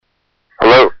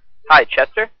Hi,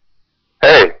 Chester.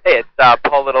 Hey. Hey, it's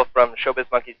Paul Little from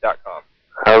ShowbizMonkeys.com.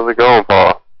 How's it going,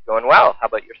 Paul? Going well. How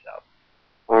about yourself?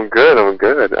 I'm good.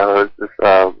 I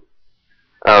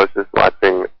was just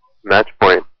watching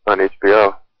Matchpoint on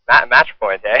HBO.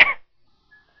 Matchpoint, eh?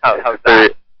 How's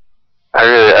that? I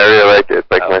really like it.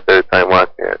 It's like my third time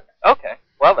watching it. Okay.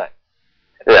 Well then.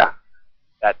 Yeah.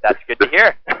 That's good to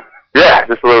hear. Yeah,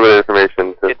 just a little bit of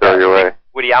information to throw your way.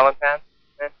 Woody Allen fan?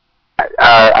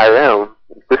 I am.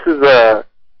 This is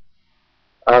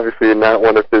obviously not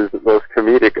one of his most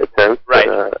comedic attempts. Right.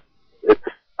 But,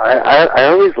 I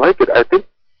always like it. I think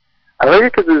I like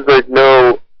it because there's like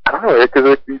no, I don't know,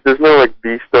 because there's no like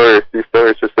B story or C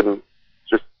story. It's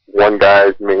just one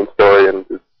guy's main story, and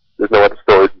there's no other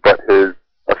stories but his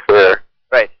affair.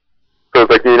 Right. So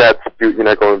it's like you're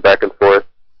not going back and forth.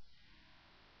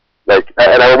 Like,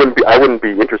 and I wouldn't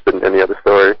be interested in any other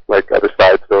story, like other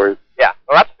side stories. Yeah.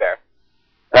 Well, that's fair.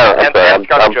 Oh, I'm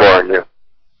boring you.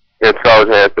 And Scarlett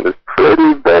Johansson is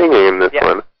pretty banging in this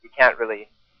one. You can't really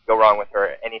go wrong with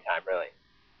her anytime, really.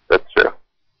 That's true.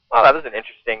 Well, that was an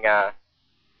interesting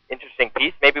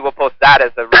piece. Maybe we'll post that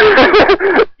as a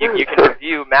you can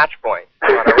review Matchpoint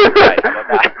on our website. How about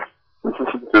that?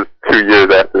 Just 2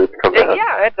 years after it's come out.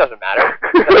 Yeah, it doesn't matter.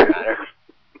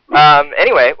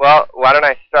 Anyway, well, why don't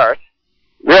I start?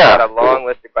 Yeah. I've got a long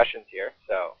list of questions here,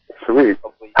 so sweet.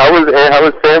 Hopefully. How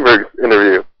was Sandberg's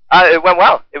interview? It went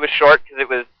well. It was short because it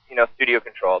was studio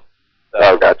controlled. So,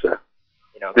 oh, gotcha.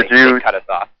 They cut us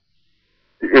off.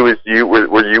 It was you.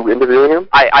 Were you interviewing him?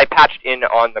 I patched in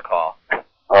on the call.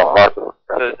 Oh, awesome.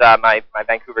 Gotcha. So my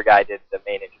Vancouver guy did the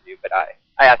main interview, but I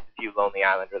asked a few Lonely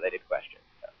Island related questions.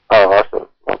 So. Oh, awesome.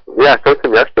 Yeah, I spoke to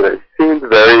him yesterday. He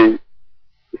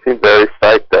seemed very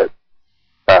psyched that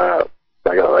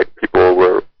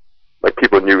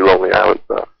people knew Lonely Island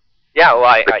stuff. Yeah,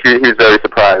 well, he was very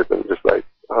surprised and just like,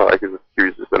 he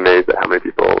was just amazed at how many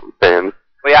fans.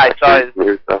 Well, yeah, I saw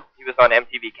he was on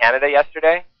MTV Canada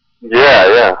yesterday.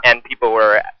 Yeah. And people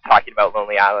were talking about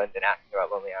Lonely Island and asking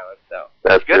about Lonely Island, so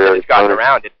that's it's good really that it's gotten funny.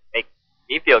 around. It makes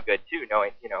me feel good too,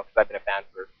 knowing because I've been a fan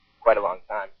for quite a long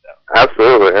time. So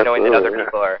absolutely, knowing that other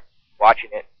people are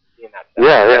watching it, seeing that stuff.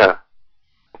 Yeah.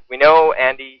 We know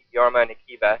Andy, Jorma, and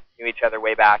Akiva knew each other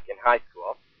way back in high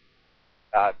school,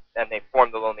 and they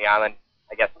formed the Lonely Island,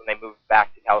 I guess, when they moved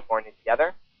back to California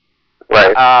together.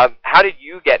 Right. How did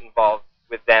you get involved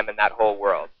with them and that whole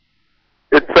world?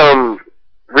 It's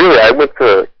really, I went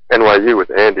to NYU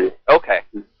with Andy. Okay.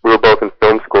 We were both in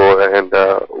film school, and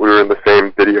we were in the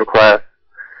same video class,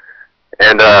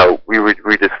 and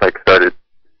we just like started,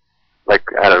 like,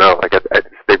 I don't know, like I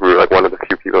just think we were like one of the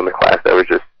few people in the class that was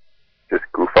just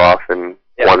goof off and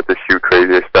wanted to shoot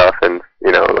crazier stuff and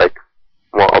like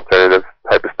more alternative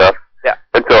type of stuff. Yeah.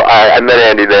 And so I met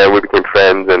Andy there. We became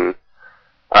friends, and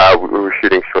we were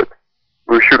shooting shorts.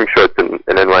 We were shooting shorts in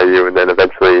NYU, and then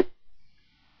eventually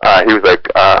he was like,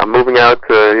 "I'm moving out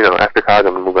to after college.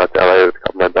 I'm gonna move out to LA with a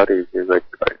couple of my buddies." He was like,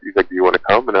 "Do you want to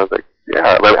come?" And I was like,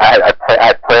 "Yeah." Like,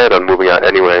 I planned on moving out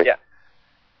anyway. Yeah.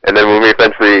 And then when we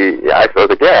eventually, I was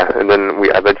like, "Yeah." And then we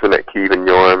eventually met Keeve and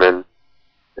Yorm, and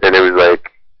it was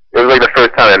like the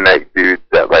first time I met dudes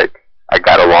that like I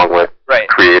got along with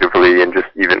creatively and just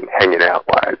even hanging out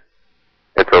wise.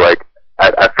 And so like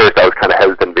at first I was kind of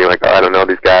hesitant, being like, "Oh, I don't know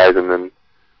these guys," and then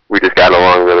we just got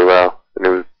along really well, and it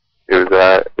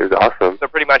was awesome. So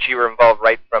pretty much you were involved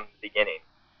right from the beginning.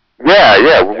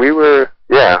 Yeah, we were.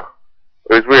 Yeah,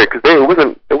 it was weird because it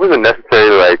wasn't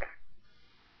necessarily like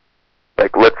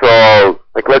let's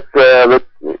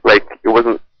it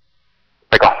wasn't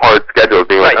like a hard schedule of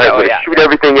being like, all right, we're gonna shoot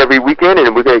everything every weekend,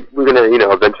 and we're gonna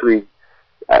eventually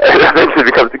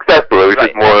become successful. It was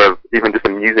just more of even just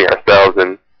amusing ourselves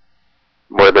and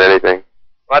more than anything.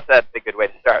 Well, that's a good way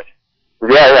to start.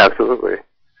 Yeah, absolutely.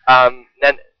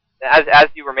 Then, as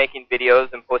you were making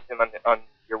videos and posting them on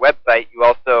your website, you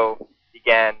also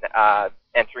began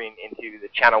entering into the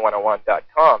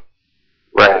Channel101.com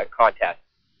contest.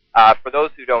 For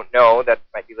those who don't know, that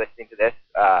might be listening to this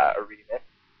or reading this,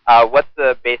 what's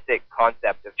the basic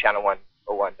concept of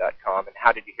Channel101.com, and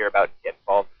how did you hear about and get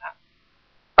involved in that?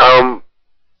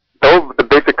 The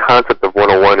basic concept of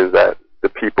 101 is that the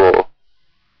people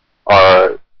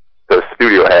are the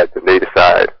studio heads, and they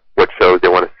decide what shows they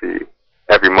want to see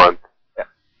every month. Yeah.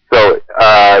 So,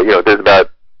 there's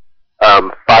about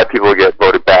 5 people get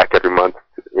voted back every month.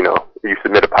 You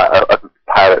submit a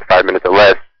pilot 5 minutes or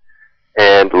less,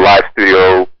 and the live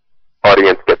studio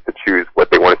audience gets to choose what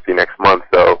they want to see next month.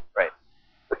 So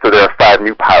there are 5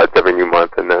 new pilots every new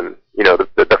month, and then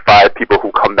the 5 people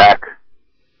who come back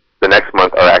the next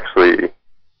month are actually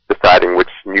deciding which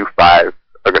new 5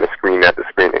 are going to screen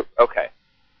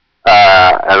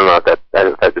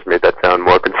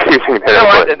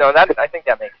no, I think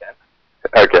that makes sense.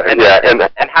 Okay, and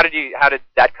how did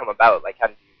that come about? Like, how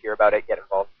did you hear about it, get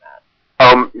involved in that?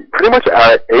 Pretty much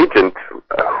our agent,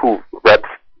 who reps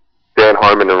Dan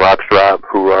Harmon and Rob Schraub,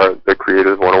 who are the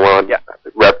creators 101,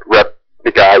 rep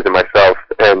the guys and myself,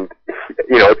 and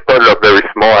it started off very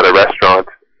small at a restaurant,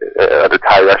 at a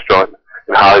Thai restaurant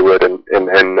in Hollywood,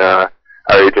 and our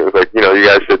agent was like, you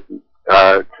guys should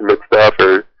submit stuff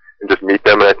and just meet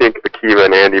them. And I think Akiva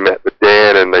and Andy met with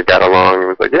Dan, and they got along, and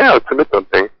was like, yeah, let's submit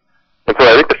something. And so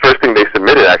I think the first thing they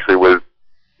submitted actually was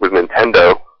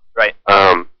Nintendo, right?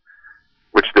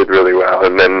 Which did really well,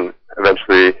 and then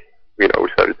eventually, we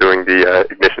started doing the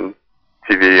Ignition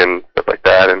TV and stuff like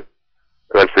that, and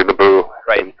eventually the Boo.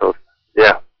 Right. And so,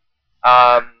 yeah.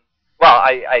 Well,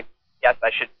 I guess I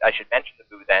should mention the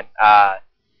Boo then.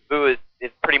 Boo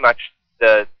is pretty much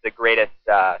the greatest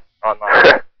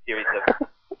online series of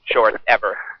shorts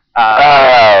ever.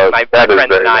 My friends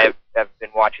and I have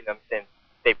been watching them since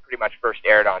they pretty much first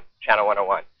aired on Channel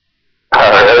 101.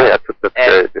 Really? That's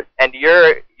crazy. And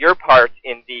your part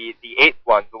in the eighth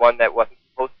one, the one that wasn't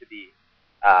supposed to be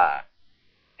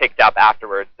picked up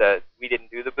afterwards, the We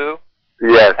Didn't Do the Boo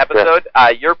episode,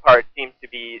 your part seems to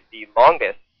be the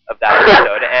longest of that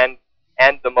episode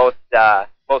and the most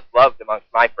loved amongst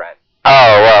my friends. Oh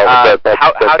wow!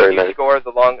 How did you score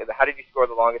the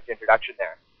longest introduction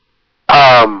there?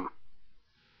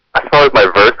 As far as my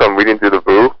verse on We Didn't Do the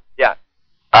Boo. Yeah.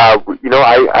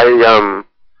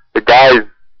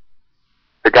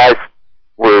 The guys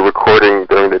were recording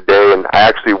during the day, and I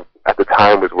actually at the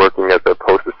time was working as a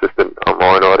post assistant on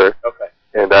Law and Order. Okay.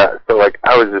 And so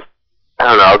I was just, I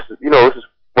don't know, it was just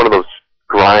one of those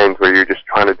grinds where you're just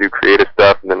trying to do creative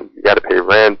stuff, and then you got to pay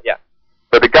rent. Yeah.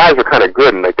 But the guys were kind of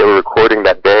good, and they were recording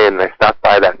that day, and I stopped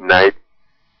by that night,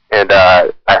 and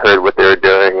I heard what they were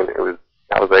doing, and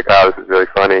I was like, oh, this is really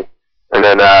funny. And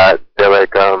then they're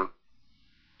like,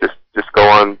 just go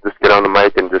on, just get on the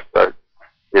mic and just start,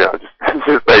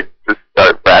 just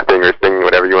start rapping or singing,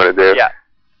 whatever you want to do. Yeah.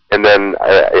 And then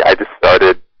I just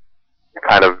started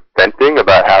kind of venting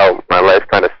about how my life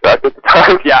kind of sucked at the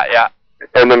time. Yeah, yeah.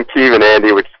 And then Keeve and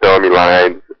Andy would just throw me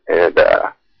lines, and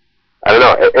I don't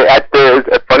know.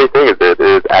 A funny thing is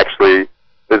there's actually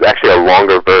a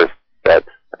longer verse that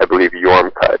I believe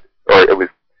Yorm cut, or it was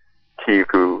Keeve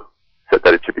who said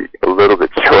that it should be a little bit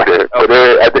shorter.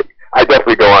 Okay. But I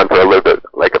definitely go on for a little bit,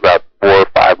 like about 4 or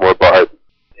 5 more bars.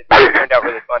 It turned out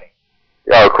really funny.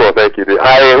 Oh, cool! Thank you, dude.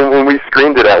 When we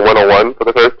screened it at 101 for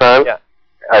the first time,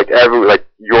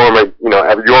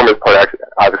 Yorm's part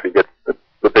obviously gets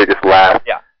the biggest laugh.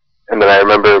 Yeah. And then I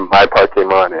remember my part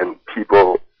came on, and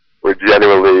people were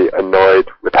genuinely annoyed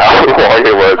with how long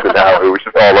it was, and how it was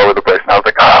just all over the place. And I was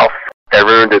like, oh, I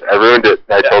ruined it.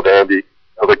 And I told Andy,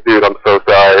 I was like, dude, I'm so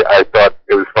sorry. I thought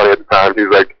it was funny at the time.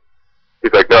 He's like,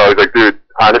 no. He's like, dude,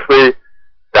 honestly,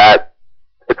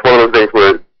 it's one of those things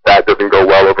where that doesn't go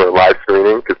well over a live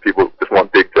screening because people just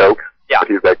want big jokes. Yeah. But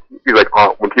he's like,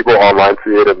 when people online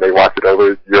see it and they watch it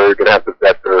over, you're gonna have the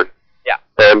best verse. Yeah.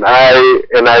 And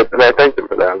I thanked him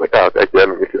for that. I was like, oh, thank you. That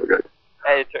made me feel good.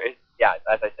 And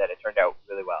as I said, it turned out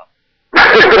really well.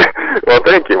 Well,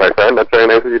 thank you, my friend. That's very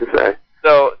nice of you to say.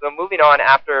 So moving on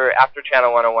after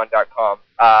channel101.com,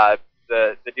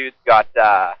 the dudes got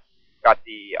the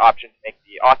option to make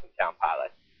the Awesome Town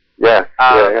pilot. Yeah.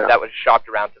 That was shopped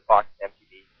around to Fox and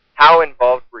MTV. How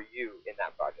involved were you in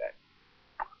that project?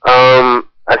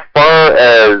 As far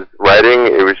as writing,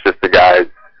 it was just the guys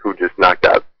who just knocked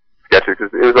out sketches. Cause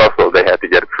it was also, they had to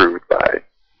get approved by,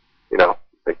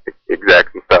 like the execs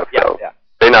and stuff. Yeah, so yeah.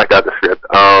 They knocked out the script.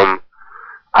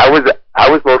 I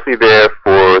was mostly there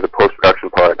for the post-production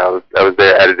part. I was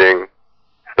there editing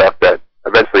stuff that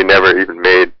eventually never even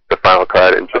made the final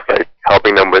cut, and just like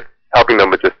helping them with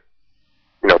just,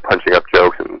 punching up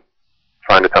jokes and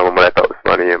trying to tell them what I thought was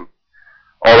funny and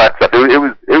all that stuff. It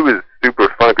was super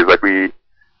fun because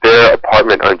their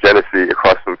apartment on Genesee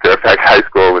across from Fairfax High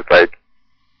School was like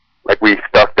we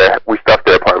stuffed their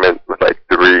apartment with like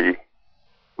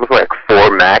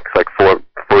 4 Macs, like 4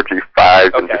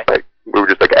 G5s, and just like we were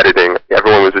just like editing.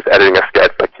 Everyone was just editing a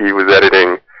sketch. Like he was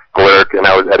editing Glurk, and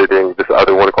I was editing this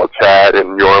other one called Chad,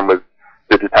 and Yorm was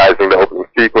digitizing the opening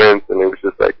sequence, and it was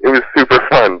just like it was super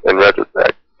fun in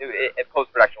retrospect.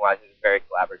 Post-production wise, it was very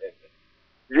collaborative.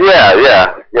 Yeah.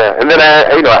 And then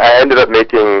I ended up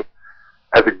making,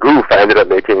 as a goof,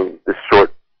 this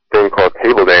short thing called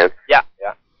Table Dance. Yeah.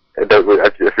 And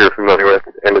if you're familiar with,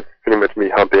 and it's pretty much me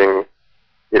humping,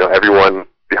 everyone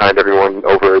behind everyone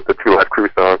over the Two Live Crew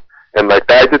song, and like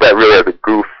I did that really as a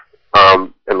goof,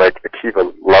 and like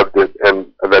Akiva loved it, and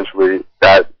eventually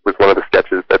that was one of the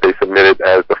sketches that they submitted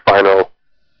as the final,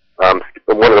 one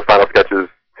of the final sketches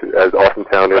to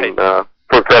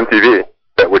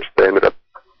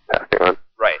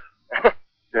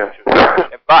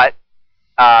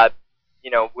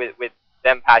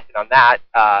on that,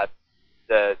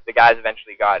 the guys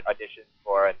eventually got auditions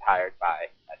for and hired by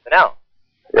SNL.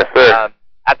 Yes, sir.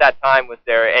 At that time, was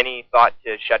there any thought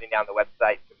to shutting down the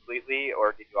website completely,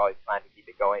 or did you always plan to keep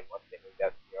it going once they moved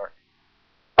out to New York?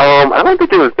 I don't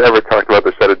think it was ever talked about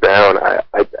to shut it down.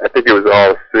 I think it was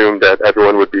all assumed that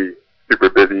everyone would be super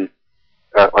busy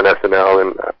on SNL,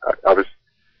 and I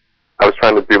was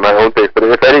trying to do my own thing. But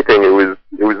if anything,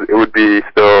 it would be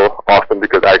still awesome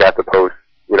because I got to post,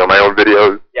 my own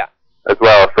videos as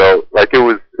well. So like it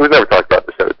was never talked about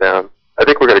to shut it down. I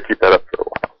think we're going to keep that up for a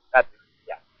while.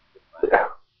 Yeah.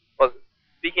 Well,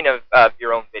 speaking of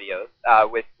your own videos,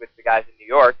 with the guys in New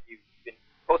York, you've been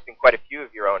posting quite a few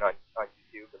of your own on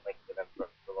YouTube and linking to them from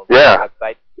the local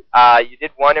website. You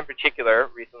did one in particular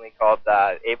recently called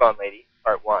Avon Lady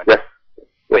Part 1. Yes.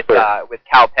 With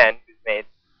Kal Penn, who's made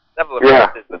several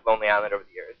appearances with Lonely Island over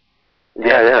the years.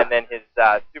 Yeah. And then his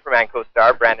Superman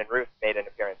co-star, Brandon Routh, made an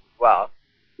appearance as well.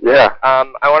 Yeah.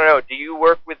 I want to know, do you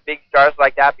work with big stars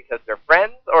like that because they're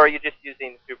friends, or are you just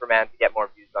using Superman to get more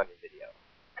views on your video?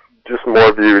 Just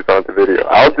more views onto video.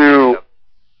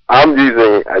 I'm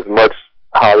using as much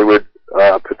Hollywood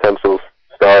potential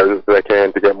stars as I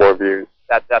can to get more views.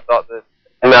 That's all the...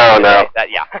 No. At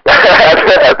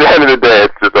the end of the day,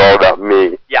 it's just all about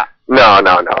me. Yeah. No.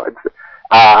 It's,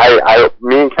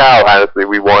 me and Cal, honestly,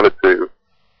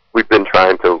 we've been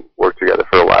trying to work together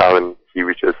for a while, and he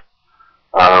was just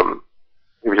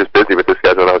busy with his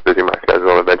schedule, and I was busy with my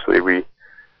schedule, and eventually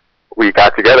we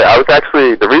got together.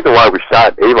 The reason why we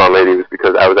shot Avon Lady was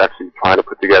because I was actually trying to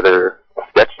put together a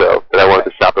sketch show that I wanted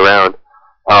to shop around,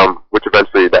 which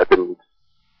eventually I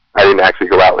didn't actually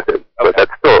go out with it, but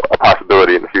that's still a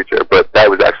possibility in the future, but that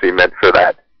was actually meant for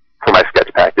my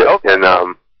sketch packet, and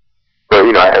so,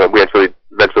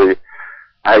 eventually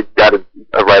I got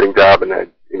a writing job, and that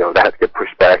had to get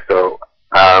pushed back, so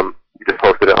we just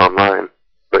posted it online.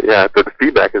 But yeah, the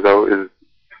feedback is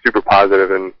super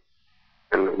positive, and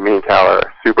me and Cal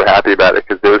are super happy about it,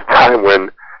 because there was a time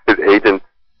when his agent,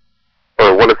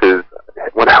 or one of his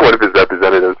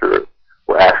representatives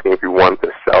were asking if he wanted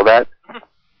to sell that.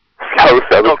 Sell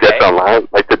the sketch online,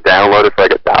 like to download it for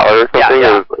like $1 or something.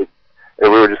 Yeah. It was like,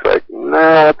 and we were just like,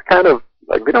 nah, it's kind of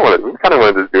like we kind of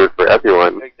want to just do it for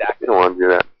everyone. Exactly. We don't want to do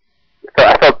that. So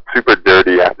I felt super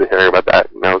dirty after hearing about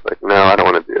that, and I was like, no, I don't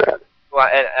want to do that. Well,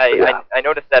 and I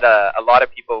noticed that a lot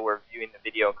of people were viewing the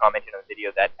video and commenting on the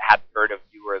video that hadn't heard of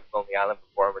you or Lonely Island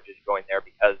before, and were just going there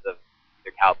because of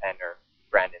either Kal Penn or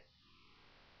Brandon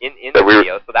in the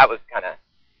video. So that was kind of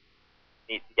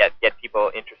neat to get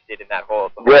people interested in that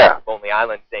whole Lonely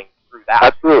Island thing through that.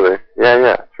 Absolutely.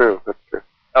 Yeah, true. That's true.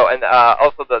 Oh, and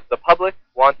also the public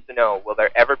wants to know, will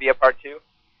there ever be a part 2?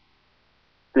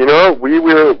 We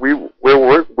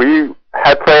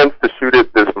had plans to shoot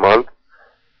it this month,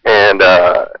 and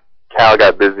Cal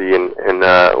got busy and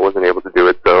wasn't able to do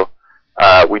it, so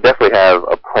we definitely have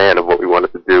a plan of what we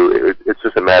wanted to do. It's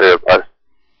just a matter of us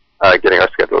getting our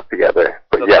schedules together.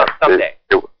 But so someday.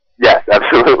 Yes,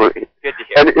 absolutely. Good to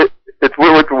hear. And it's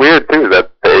weird too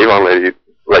that the Avon Lady,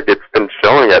 like, it's been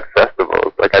showing at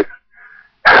festivals. Like I've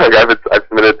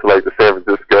submitted to like the San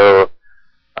Francisco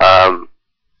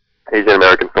Asian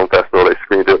American Film Festival. They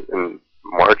screened it in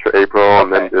March or April,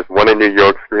 and then there's one in New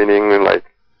York screening, and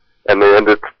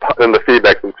the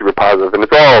feedback's been super positive. And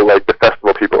it's all like the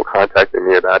festival people contacting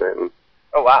me about it, and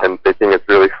and thinking it's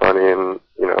really funny and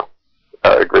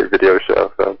a great video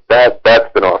show. So that's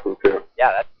been awesome too.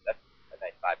 Yeah, that's a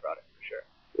nice byproduct for sure.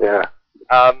 Yeah.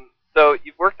 So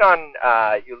you've worked on,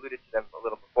 you alluded to them a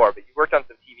little before, but you've worked on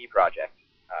some TV projects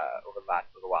over the last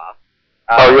little while.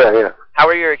 Yeah. How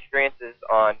are your experiences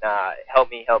on Help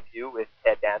Me Help You with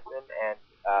Ted Danson and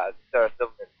the Sarah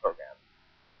Silverman program?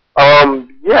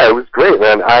 Yeah, it was great,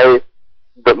 man.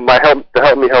 The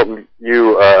Help Me Help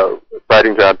You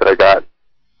writing job that I got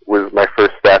was my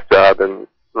first staff job, and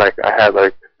like I had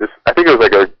like this. I think it was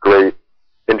like a great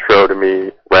intro to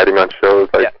me writing on shows.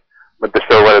 But the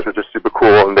showrunners were just super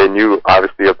cool, and they knew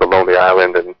obviously of the Lonely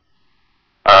Island, and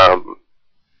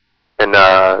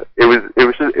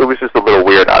it was just a little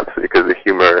weird, obviously, because the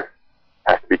humor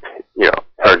has to be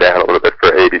turned down a little bit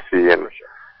for ABC, and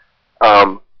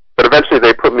but eventually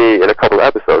they put me in a couple of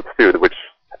episodes too,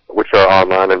 which are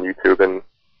online on YouTube, and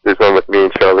there's one with me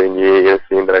and Charlene Yee in a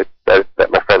scene that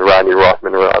my friend Rodney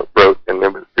Rothman wrote, and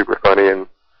it was super funny, and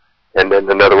then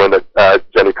another one that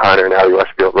Jenny Connor and Ali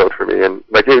Rushfield wrote for me, and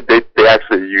like they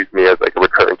actually used me as like a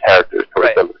recurring character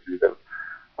towards the end of the season.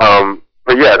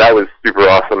 But yeah, that was super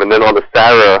awesome. And then on the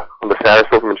Sarah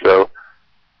Silverman show,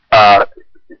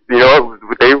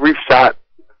 they reshot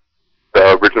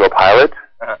the original pilot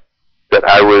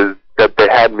that they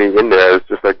had me in there as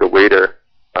just like the waiter,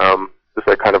 just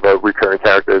like kind of a recurring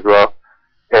character as well.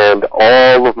 And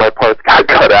all of my parts got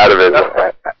cut out of it.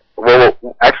 Well,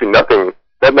 actually nothing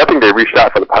they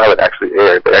reshot for the pilot actually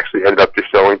aired. They actually ended up just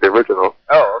showing the original.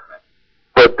 Oh, okay.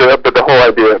 But the whole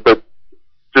idea, but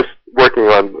just working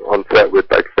on set with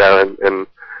like Sarah and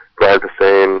Brad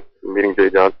Hussein, meeting Jay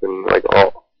Johnson, like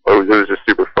it was just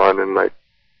super fun, and like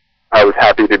I was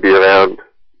happy to be around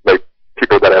like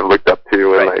people that I've looked up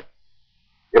to, and like,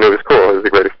 and it was cool. It was a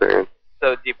great experience.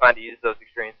 So do you plan to use those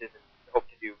experiences and hope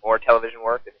to do more television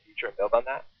work in the future and build on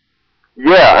that?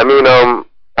 Yeah, I mean,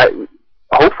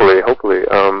 hopefully.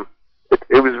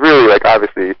 It was really like,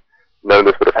 obviously none of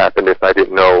this would have happened if I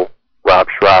didn't know Rob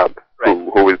Schraub,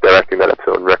 who was directing that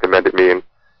episode and recommended me, and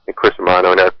Chris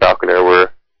Romano and Eric Falconer are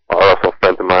also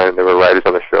friends of mine. They were writers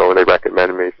on the show, and they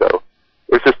recommended me. So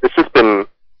it's just been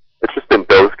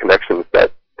those connections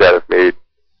that have made,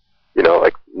 you know,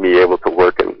 like me able to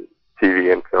work in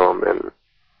TV and film. And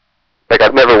like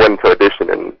I've never went to audition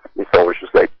and someone was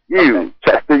just like,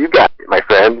 Chester, you got it, my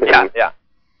friend. And yeah.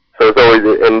 So it's always,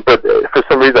 but for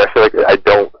some reason I feel like I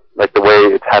don't, like the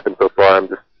way it's happened so far, I'm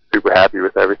just super happy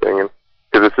with everything. And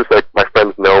because it's just like my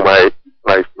friends know my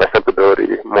sensibility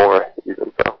more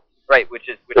even, so. Right, which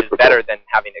is better than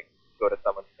having to go to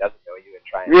someone who doesn't know you and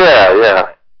try and...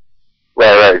 Yeah.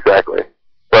 Right, exactly.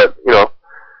 But, you know,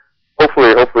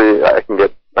 hopefully I can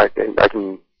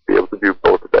be able to do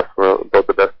both the best of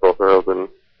both worlds and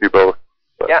do both.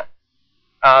 But, yeah.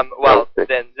 Well,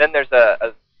 then there's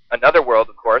another world,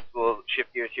 of course. We'll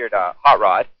shift gears here to Hot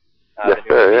Rod, the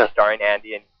new movie starring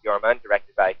Andy and Jorma and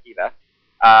directed by Akiva.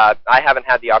 I haven't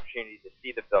had the opportunity to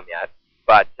see the film yet,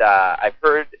 but I've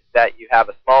heard that you have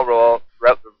a small role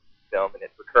throughout the film, and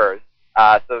it recurs.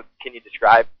 So can you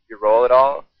describe your role at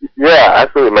all? Yeah,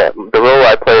 absolutely, man. The role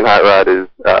I play in Hot Rod is,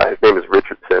 his name is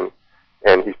Richardson,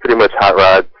 and he's pretty much Hot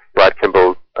Rod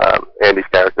Kimball's, Andy's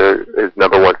character, his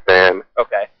number one fan.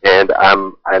 Okay. And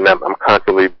I'm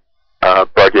constantly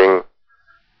bugging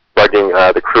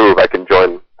the crew if I can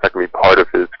be part of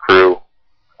his crew,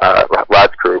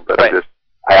 Rod's crew, but I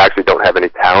actually don't have any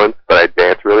talent, but I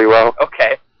dance really well.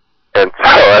 Okay. And so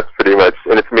that's pretty much,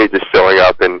 and it's me just showing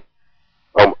up, and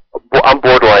I'm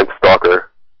borderline stalker.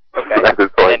 Okay. At this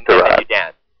point, and then you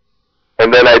dance.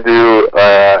 And then I do,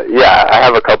 I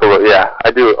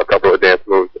do a couple of dance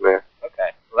moves in there.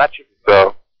 Okay. Well, that should be fun.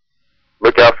 So,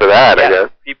 look out for that, I guess.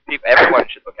 Everyone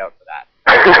should look out for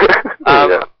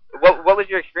that. What was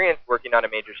your experience working on a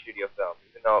major studio film,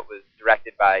 even though it was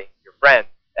directed by your friends,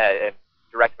 and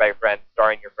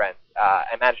starring your friends?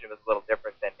 I imagine it was a little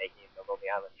different than making the Lonely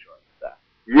Island short.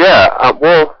 Yeah,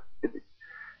 well,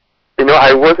 you know,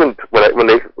 I wasn't,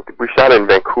 we shot in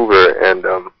Vancouver, and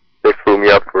they flew me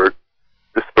up for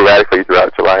just sporadically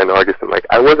throughout July and August, and like,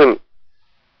 I wasn't,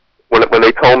 when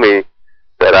they told me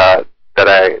that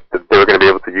they were going to be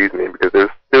able to use me, because there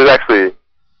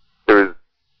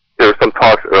were some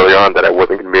talks early on that I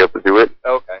wasn't going to be able to do it.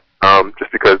 Okay.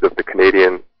 Just because of the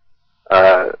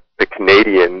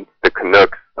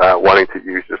Canucks wanting to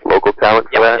use just local talent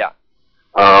for that. Yeah.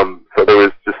 So there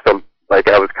was just some, like,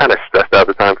 I was kind of stressed out at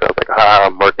the time, because I was like,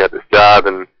 I'm working at this job,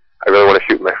 and I really want to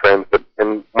shoot with my friends.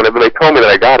 And whenever they told me that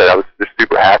I got it, I was just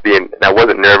super happy, and I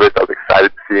wasn't nervous. I was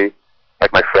excited to see,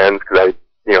 like, my friends, because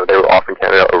they were off in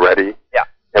Canada already. Yeah.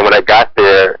 And when I got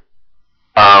there,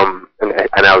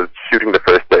 and I was shooting the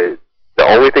first day, the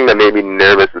only thing that made me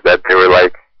nervous was that there were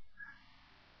like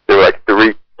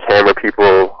 3 camera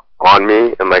people on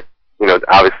me, and like, you know,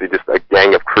 obviously just a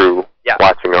gang of crew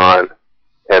watching on,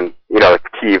 and, you know, it's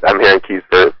Keith, I'm hearing Keith's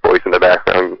voice in the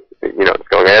background, you know, it's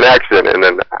going in action, and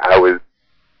then I was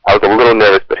a little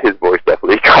nervous, but his voice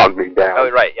definitely calmed me down. Oh,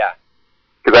 right, yeah.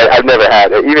 Because I've never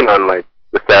had, even on like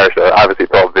the Sarah show, obviously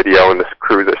it's all video and the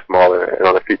crews are smaller, and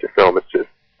on a feature film it's just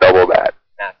double that.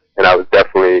 Yeah. And I was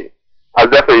definitely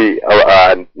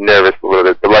nervous a little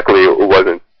bit, but luckily it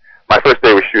wasn't. My first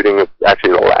day was shooting was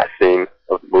actually the last scene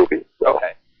of the movie, so,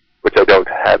 which I don't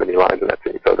have any lines in that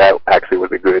scene, so that actually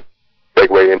was a good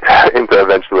segue into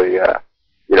eventually,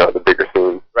 you know, the bigger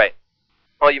scene. Right.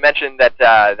 Well, you mentioned that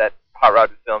Hot Rod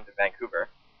was filmed in Vancouver.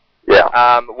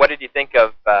 Yeah. What did you think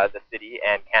of the city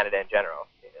and Canada in general?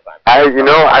 I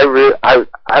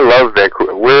love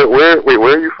Vancouver. Where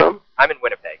are you from? I'm in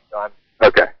Winnipeg, so I'm...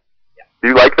 Okay. Yeah. Do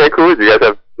you like Vancouver? Do you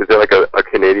guys is there like a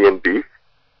Canadian beef?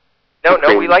 No,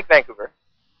 we like Vancouver.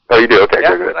 Oh, you do? Okay,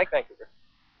 yeah, good. We like Vancouver.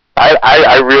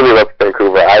 I really love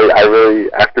Vancouver. I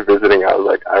really, after visiting, I was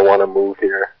like, I want to move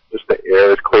here. Just the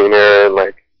air is cleaner, and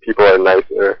like, people are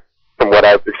nicer, from what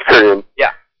I've experienced.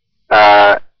 Yeah.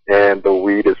 And the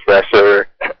weed is fresher,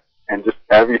 and just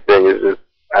everything is just,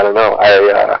 I don't know,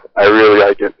 I really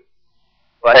like it.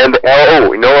 What? And,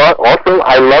 you know what, also,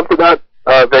 I loved about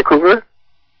Vancouver?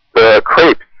 The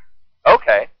crepes.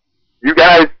 Okay. You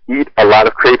guys eat a lot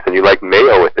of crepes and you like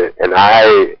mayo with it, and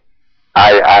I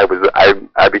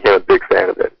became a big fan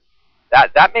of it.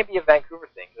 That may be a Vancouver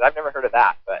thing, because I've never heard of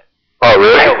that, but... Oh,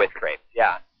 really? Mayo with crepes,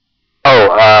 yeah.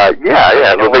 Oh, yeah.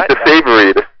 You know like the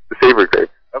savory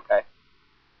crepes. Okay.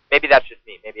 Maybe that's just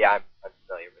me. Maybe I'm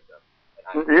familiar with them.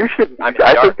 You should. I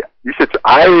think you should.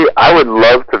 I would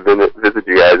love to visit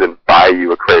you guys and buy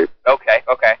you a crepe. Okay.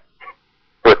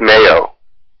 With mayo.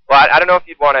 Well, I don't know if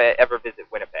you'd want to ever visit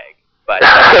Winnipeg, but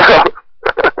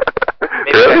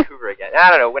maybe really? Vancouver again. I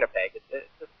don't know. Winnipeg. It's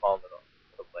a small little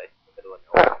place in the middle of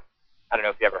nowhere. Oh. I don't know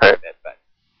if you ever heard of it, but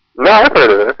no, I've heard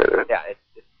of it. Yeah, it's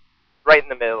right in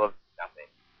the middle of nothing.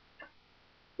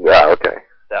 Yeah. Okay.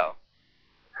 So,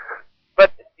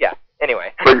 but yeah.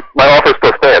 Anyway. But my offer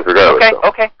still stands, regardless.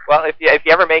 Okay. Well, if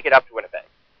you ever make it up to Winnipeg.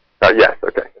 Yes.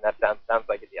 Okay. Then that sounds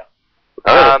like a deal.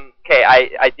 Right. Okay.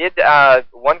 I did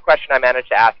one question I managed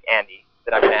to ask Andy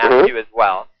that I'm going to ask you as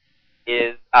well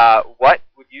is what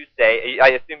would you say? I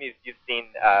assume you've seen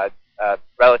a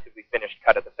relatively finished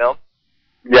cut of the film.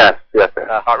 Yes.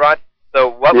 Hot Rod. So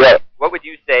what would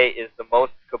you say is the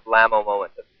most kablamo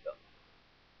moment of the film?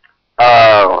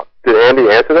 Did Andy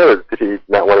answer that, or did he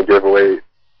not want to give away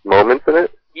moments in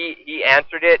it? He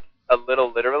answered it a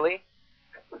little literally,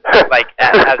 like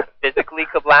as physically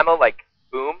kablamo, like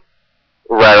boom.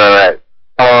 Right.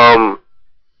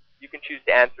 You can choose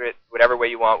to answer it whatever way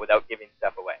you want without giving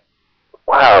stuff away.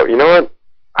 Wow, you know what?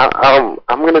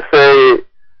 I'm gonna say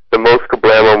the most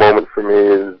kablamo moment for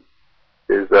me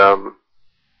is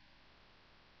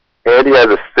Andy has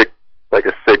a sick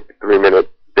 3-minute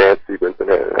dance sequence in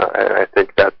it, and I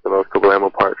think that's the most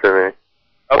kablamo part for me.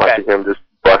 Okay. Watching him just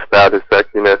bust out his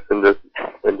sexiness and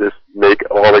just make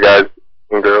all the guys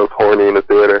and girls horny in the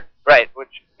theater. Right.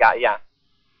 Which yeah.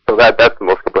 So that's the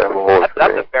most kablamo moment for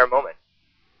me. That's a fair moment.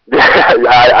 Yeah,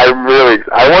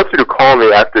 I want you to call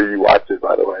me after you watch it,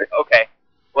 by the way. Okay.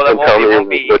 Well, it won't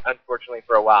be unfortunately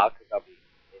for a while because I'll be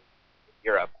in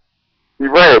Europe.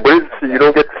 You're right, but you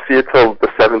don't get to see it till the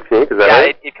 17th, is that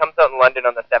right? Yeah, it comes out in London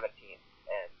on the 17th,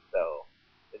 and so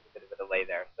there's a bit of a delay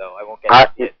there, so I won't get to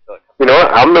see it until it comes out. You know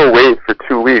what? I'm going to wait for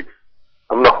 2 weeks.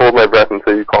 I'm going to hold my breath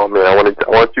until you call me. I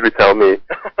want you to tell me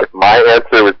if my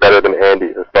answer was better than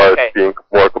Andy's as far as being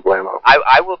more kablamo.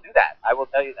 I will do that. I will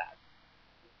tell you that.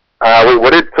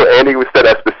 So Andy said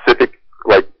a specific,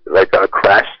 like a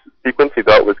crash sequence he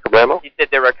thought was kablamo? He said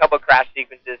there were a couple crash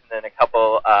sequences and then a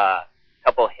couple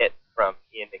hits from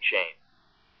Ian McShane.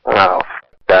 Oh,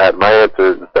 that. My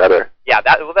answer is better. Yeah,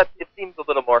 it seems a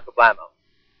little more kablamo.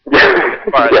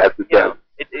 Yes, it does.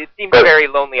 It seems very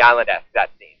Lonely Island-esque,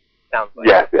 that scene. Sounds like.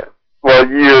 Yes. Well,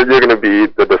 you're going to be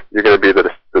the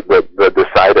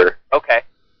decider. Okay.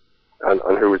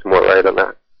 On who was more right on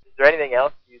that. Is there anything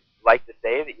else you'd like to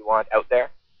say that you want out there?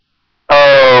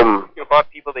 You want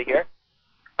people to hear?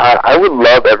 I would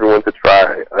love everyone to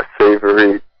try a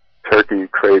savory turkey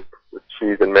crepe with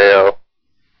cheese and mayo,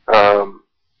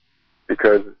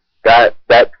 because that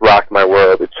rocked my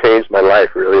world. It changed my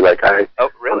life, really. Really?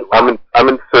 Wow. I'm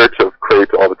in search of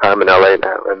crepes all the time in LA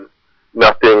now, and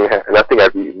nothing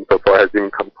I've eaten so far has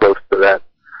even come close to that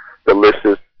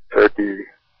delicious turkey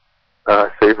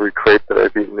savory crepe that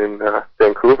I've eaten in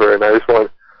Vancouver. And I just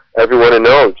want everyone to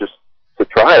know, just to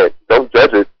try it. Don't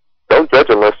judge it. Don't judge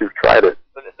unless you've tried it.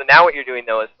 So now what you're doing,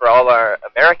 though, is for all our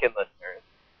American listeners,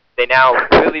 they now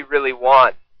really, really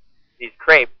want these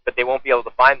crepes, but they won't be able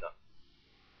to find them.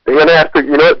 They're going to have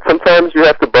to, sometimes you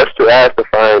have to bust your ass to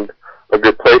find a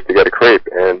good place to get a crepe.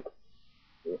 And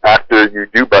after you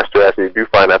do bust your ass and you do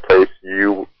find that place,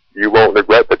 you won't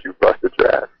regret that you busted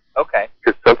your ass. Okay.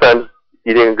 Because sometimes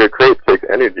eating a good crepe takes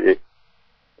energy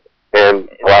and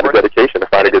a lot of dedication to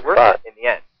find a good spot. In the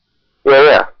end.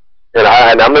 Yeah. And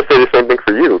I'm going to say the same thing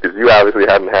for you, because you obviously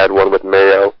haven't had one with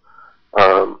mayo.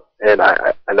 And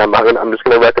I'm just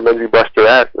going to recommend you bust your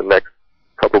ass the next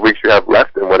couple of weeks you have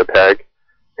left in Winnipeg,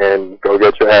 and go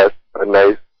get your ass a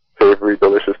nice, savory,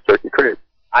 delicious turkey crepe.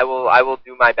 I will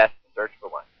do my best to search for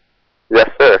one. Yes,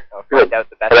 sir. I'll find out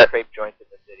the best crepe joints in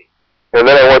the city. And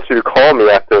then I want you to call me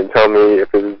after and tell me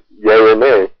if it was yay or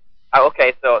nay.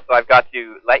 Okay, so I've got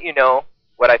to let you know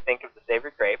what I think of the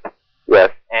savory crepe.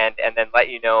 Yes. And then let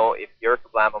you know if your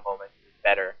kablamo moment is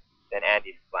better than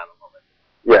Andy's kablamo moment.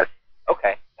 Yes.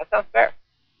 Okay, that sounds fair.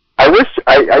 I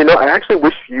actually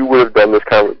wish you would have done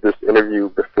this interview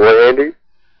before Andy,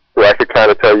 so I could kind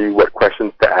of tell you what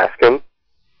questions to ask him,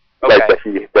 okay.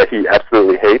 that he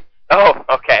absolutely hates. Oh,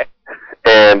 okay.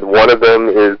 And one of them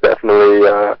is definitely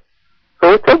so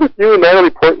what's up with you and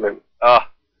Natalie Portman? Oh,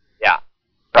 yeah.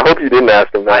 I hope you didn't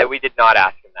ask him that. We did not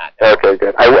ask him that. No. Okay,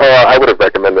 good. I would have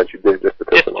recommended that you did, just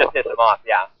off.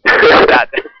 Yeah. That.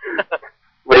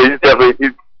 But he's definitely.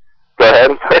 Go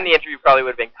ahead. Then the interview probably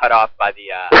would have been cut off by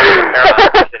the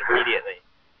Paramount person immediately.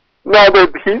 No,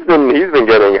 but he's been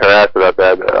getting harassed about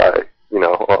that. You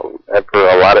know, for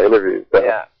a lot of interviews. So.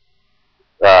 Yeah.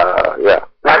 Yeah.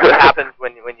 That's what happens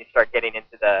when you start getting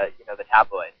into the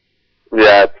tabloids.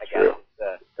 Yeah, it's true.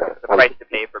 It's the price to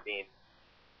pay for being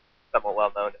somewhat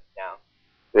well known now.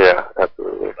 Yeah,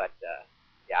 absolutely. But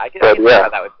yeah, I can see how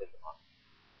that would piss them off.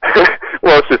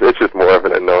 Well, it's just more of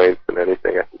an annoyance than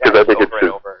anything. Because I think it's just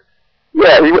over.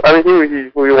 Yeah, we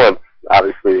want,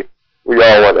 obviously, we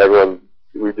all want everyone.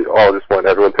 We all just want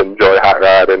everyone to enjoy Hot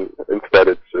Rod, and instead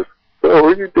it's just, so who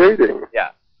are you dating?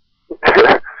 Yeah.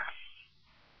 Yeah.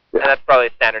 And that's probably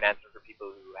a standard answer for people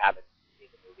who haven't seen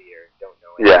the movie or don't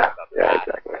know anything about the past.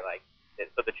 Exactly. Like,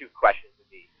 so the two questions would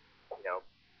be,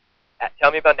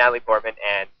 tell me about Natalie Portman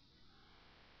and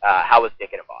how was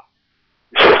Dick in a Box?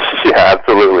 Yeah,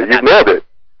 absolutely. You nailed it.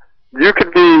 You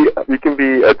can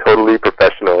be a totally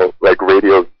professional like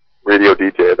radio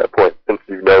DJ at that point, since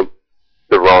you know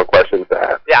the wrong questions to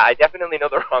ask. Yeah, I definitely know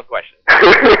the wrong questions. I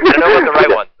don't know what the right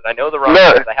ones, but I know the wrong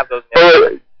ones. I have those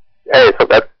names. Hey, so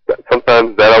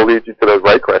sometimes that'll lead you to those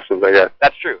right questions, I guess.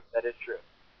 That's true. That is true.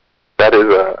 That is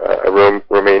a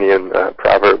Romanian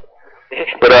proverb.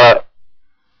 But